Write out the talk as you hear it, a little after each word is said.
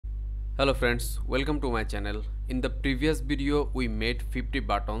Hello friends, welcome to my channel. In the previous video we made 50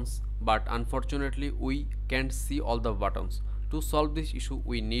 buttons, but unfortunately we can't see all the buttons. To solve this issue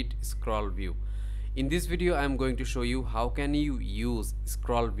we need scroll view. In this video I am going to show you how can you use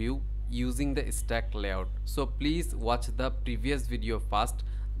scroll view using the stack layout. So please watch the previous video first.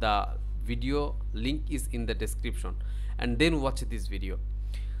 The video link is in the description, and then watch this video.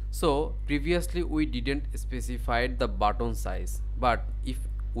 So previously we didn't specify the button size, but if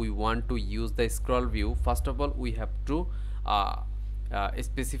we want to use the scroll view, first of all we have to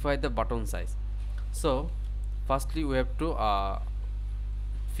specify the button size. So firstly we have to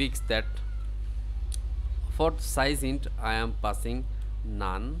fix that. For size int I am passing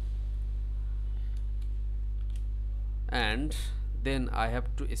none, and then I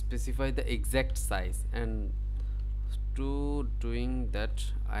have to specify the exact size, and to doing that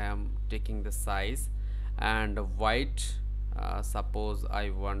I am taking the size and white. Suppose I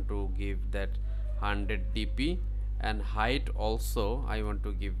want to give that 100 dp, and height also I want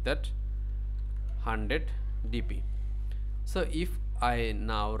to give that 100 dp. So if I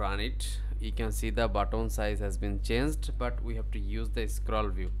now run it, you can see the button size has been changed, but we have to use the scroll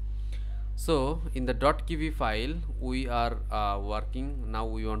view. So in the .kivy file we are working now,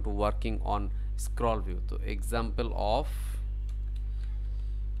 we want to working on scroll view. So example of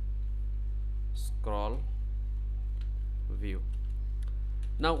scroll view.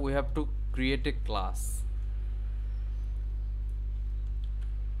 Now we have to create a class.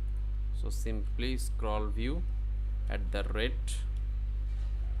 So simply scroll view at the rate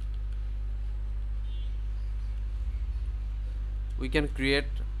we can create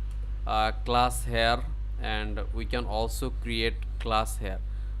a class here, and we can also create class here,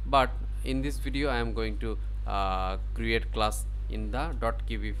 but in this video I am going to create class in the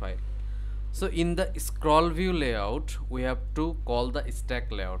 .kivy file. So in the scroll view layout we have to call the stack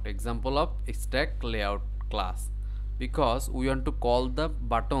layout, example of stack layout class, because we want to call the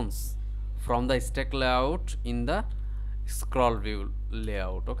buttons from the stack layout in the scroll view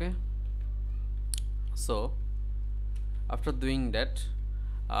layout. Okay, so after doing that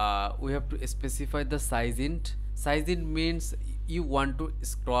we have to specify the size int. Size int means you want to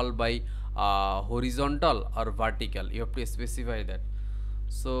scroll by horizontal or vertical, you have to specify that.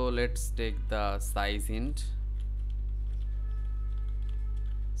 So let's take the size int.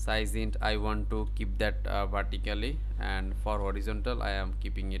 Size int I want to keep that vertically, and for horizontal I am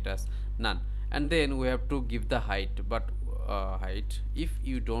keeping it as none. And then we have to give the height, but height, if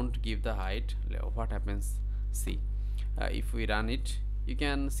you don't give the height, what happens? See, if we run it, you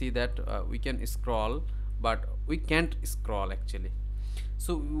can see that we can scroll, but we can't scroll actually.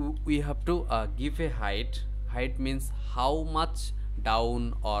 So we have to give a height. Height means how much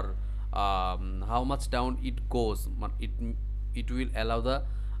down, or how much down it goes. It will allow the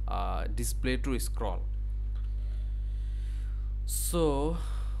display to scroll. So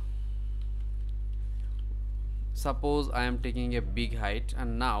suppose I am taking a big height,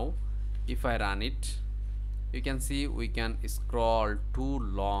 and now if I run it, you can see we can scroll too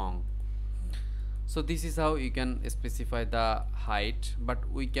long. So this is how you can specify the height, but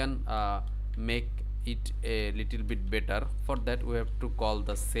we can make it a little bit better. For that we have to call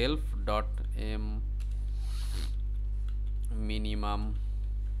the self dot minimum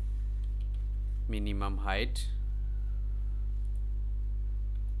height.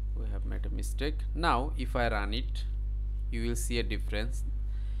 We have made a mistake. Now if I run it, you will see a difference.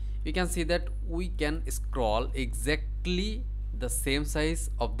 You can see that we can scroll exactly the same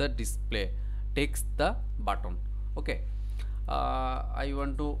size of the display takes the button. Okay, I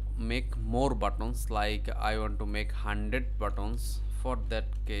want to make more buttons, like I want to make 100 buttons. For that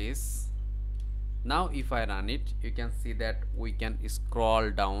case, now if I run it, you can see that we can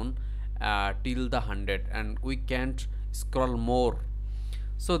scroll down till the 100, and we can't scroll more.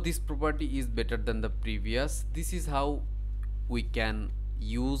 So this property is better than the previous. This is how we can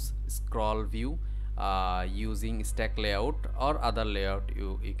use scroll view using stack layout, or other layout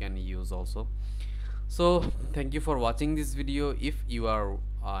you can use also. So thank you for watching this video. If you are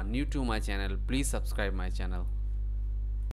new to my channel, please subscribe my channel.